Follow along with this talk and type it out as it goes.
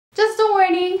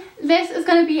warning, this is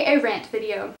going to be a rant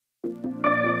video.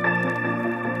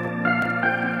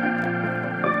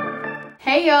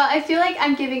 Hey y'all, I feel like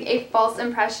I'm giving a false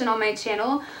impression on my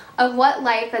channel of what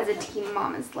life as a teen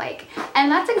mom is like. And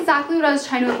that's exactly what I was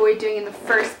trying to avoid doing in the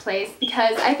first place,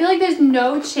 because I feel like there's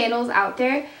no channels out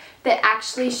there that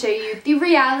actually show you the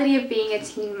reality of being a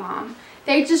teen mom.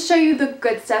 They just show you the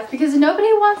good stuff because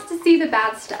nobody wants to see the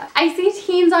bad stuff. I see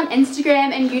teens on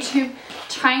Instagram and YouTube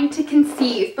trying to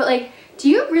conceive, but like, do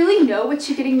you really know what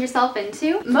you're getting yourself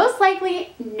into? Most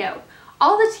likely, no.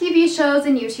 All the TV shows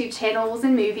and YouTube channels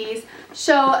and movies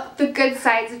show the good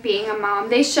sides of being a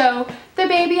mom. They show the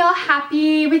baby all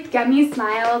happy with gummy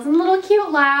smiles and little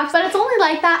cute laughs, but it's only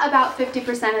like that about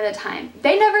 50% of the time.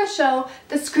 They never show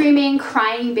the screaming,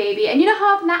 crying baby, and you know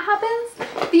how often that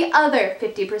happens? The other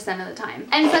 50% of the time.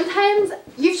 And sometimes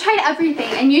you've tried everything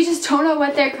and you just don't know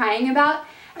what they're crying about,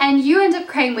 and you end up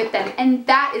crying with them, and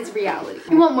that is reality.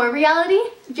 You want more reality?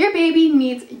 Your baby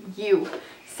needs you.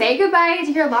 Say goodbye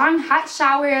to your long hot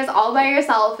showers all by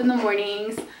yourself in the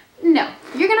mornings. No,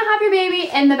 you're gonna have your baby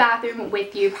in the bathroom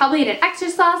with you, probably in an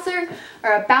exercise saucer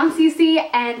or a bouncy seat,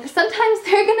 and sometimes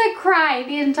they're gonna cry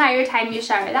the entire time you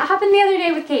shower. That happened the other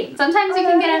day with Kate. Sometimes you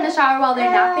can get in the shower while they're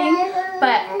napping,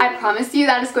 but I promise you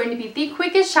that is going to be the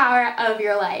quickest shower of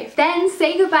your life. Then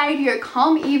say goodbye to your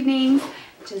calm evenings,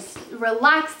 just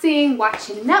relaxing,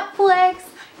 watching Netflix,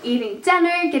 eating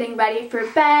dinner, getting ready for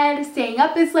bed, staying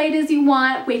up as late as you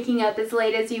want, waking up as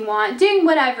late as you want, doing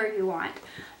whatever you want.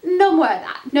 No more of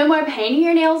that. No more painting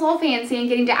your nails all fancy and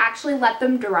getting to actually let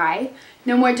them dry.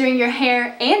 No more doing your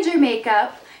hair and your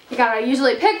makeup. You gotta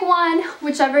usually pick one,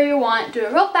 whichever you want, do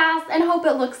it real fast and hope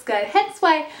it looks good. Hence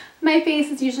why my face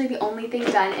is usually the only thing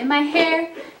done, and my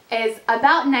hair is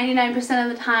about 99%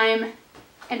 of the time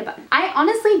in a bun. I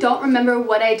honestly don't remember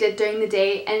what I did during the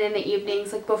day and in the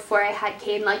evenings, like before I had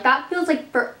Caden. Like, that feels like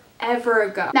forever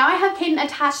ago. Now I have Caden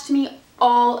attached to me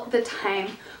all the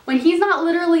time. When he's not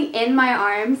literally in my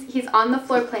arms, he's on the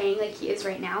floor playing like he is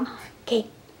right now. Okay,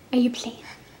 are you playing?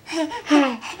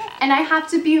 And I have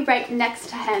to be right next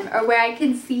to him or where I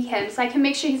can see him so I can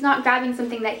make sure he's not grabbing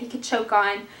something that he could choke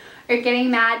on or getting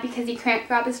mad because he can't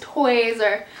grab his toys,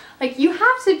 or like, you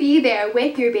have to be there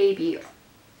with your baby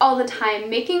all the time,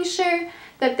 making sure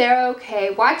that they're okay,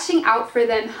 watching out for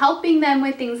them, helping them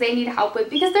with things they need help with,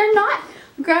 because they're not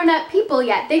grown-up people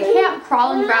yet. They can't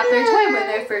crawl and grab their toy when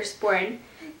they're first born.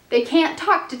 They can't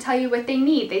talk to tell you what they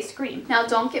need. They scream. Now,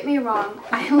 don't get me wrong.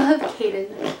 I love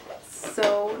Caden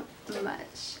so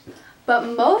much. But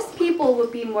most people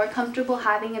would be more comfortable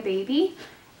having a baby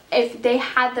if they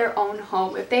had their own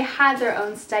home, if they had their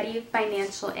own steady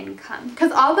financial income.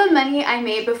 Because all the money I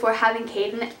made before having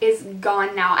Caden is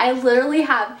gone now. I literally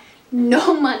have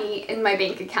no money in my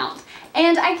bank account.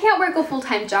 And I can't work a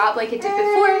full-time job like I did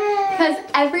before, because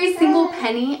every single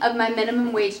penny of my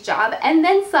minimum wage job and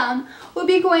then some would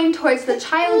be going towards the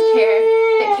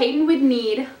childcare that Caden would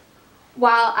need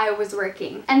while I was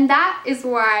working. And that is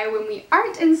why when we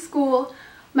aren't in school,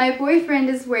 my boyfriend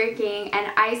is working and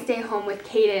I stay home with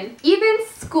Caden. Even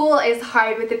school is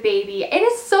hard with a baby. It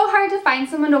is so hard to find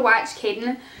someone to watch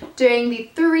Caden during the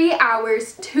 3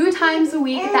 hours, 2 times a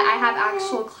week that I have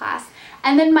actual class.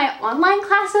 And then my online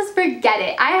classes, forget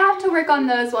it. I have to work on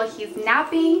those while he's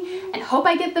napping and hope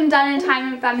I get them done in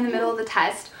time if I'm in the middle of the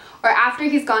test or after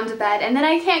he's gone to bed. And then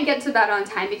I can't get to bed on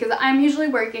time because I'm usually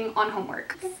working on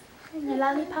homework. And a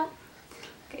lollipop.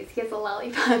 Okay, so he has a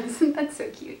lollipop. That's so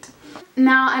cute.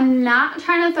 Now, I'm not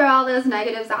trying to throw all those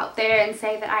negatives out there and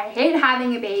say that I hate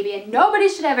having a baby and nobody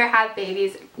should ever have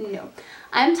babies. No.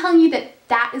 I'm telling you that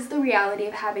that is the reality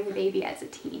of having a baby as a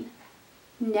teen.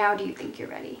 Now do you think you're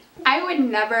ready? I would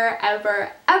never,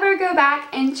 ever, ever go back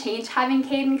and change having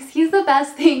Caden because he's the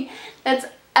best thing that's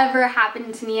ever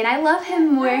happened to me, and I love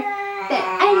him more than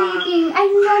anything. I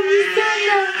love you so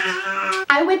much.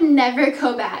 I would never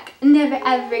go back, never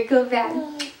ever go back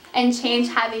and change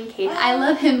having Caden. I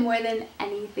love him more than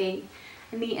anything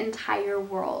in the entire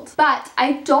world. But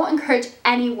I don't encourage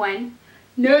anyone,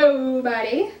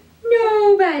 nobody,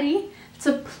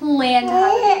 to plan to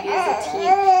have a baby as a teen.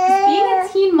 Because being a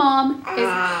teen mom is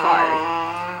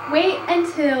hard. Wait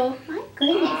until, my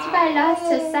goodness, what I lost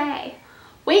to say.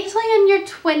 Wait till you're in your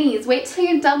 20s. Wait till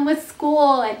you're done with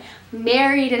school and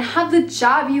married and have the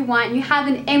job you want, and you have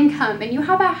an income and you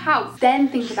have a house. Then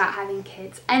think about having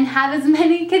kids and have as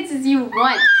many kids as you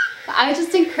want. But I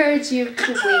just encourage you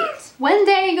to wait. One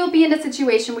day you'll be in a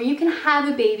situation where you can have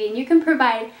a baby and you can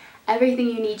provide everything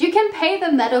you need. You can pay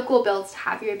the medical bills to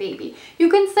have your baby. You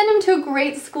can send him to a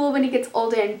great school when he gets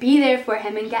older and be there for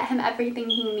him and get him everything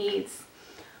he needs.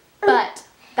 But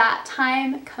that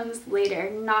time comes later,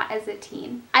 not as a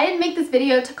teen. I didn't make this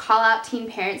video to call out teen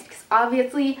parents because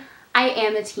obviously I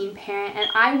am a teen parent and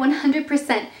I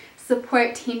 100%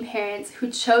 support teen parents who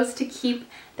chose to keep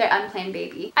their unplanned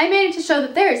baby. I made it to show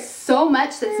that there is so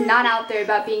much that's not out there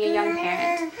about being a young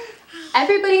parent.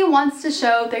 Everybody wants to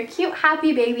show their cute,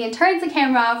 happy baby and turns the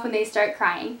camera off when they start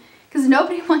crying because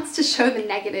nobody wants to show the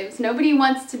negatives. Nobody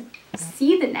wants to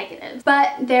see the negatives.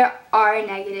 But there are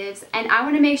negatives and I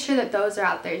want to make sure that those are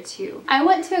out there too. I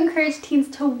want to encourage teens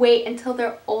to wait until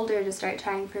they're older to start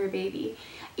trying for a baby.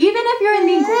 Even if you're in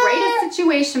the greatest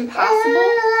situation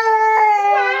possible,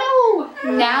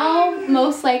 now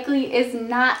most likely is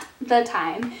not the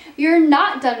time. You're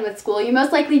not done with school. You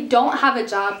most likely don't have a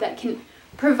job that can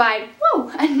provide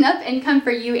enough income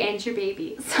for you and your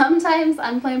baby. Sometimes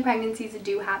unplanned pregnancies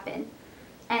do happen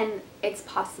and it's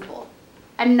possible.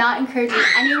 I'm not encouraging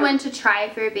anyone to try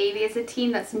for a baby as a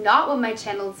teen. That's not what my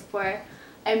channel is for.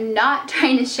 I'm not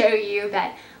trying to show you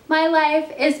that my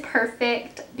life is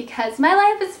perfect because my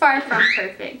life is far from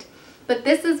perfect. But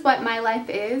this is what my life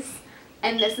is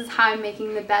and this is how I'm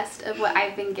making the best of what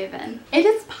I've been given. It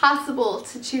is possible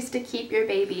to choose to keep your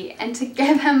baby and to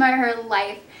give him or her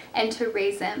life and to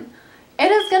raise him.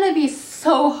 It is going to be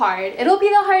so hard. It'll be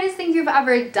the hardest thing you've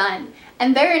ever done.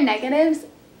 And there are negatives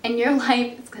and your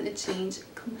life is going to change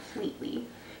completely.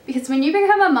 Because when you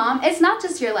become a mom, it's not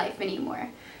just your life anymore.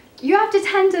 You have to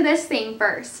tend to this thing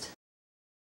first.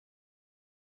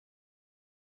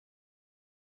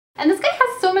 And this guy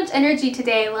has so much energy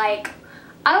today, like,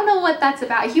 I don't know what that's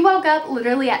about. He woke up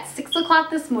literally at 6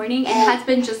 o'clock this morning and has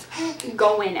been just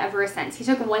going ever since. He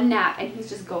took one nap and he's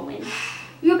just going.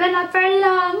 You've been up for a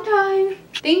long time.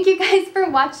 Thank you guys for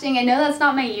watching. I know that's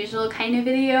not my usual kind of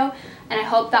video and I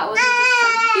hope that wasn't just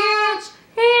some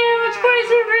huge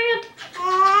crazy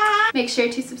rant. Make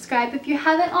sure to subscribe if you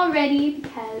haven't already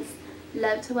because I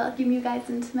love to welcome you guys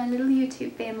into my little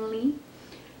YouTube family.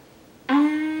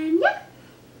 And yeah,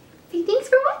 say thanks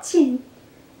for watching.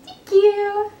 Thank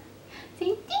you.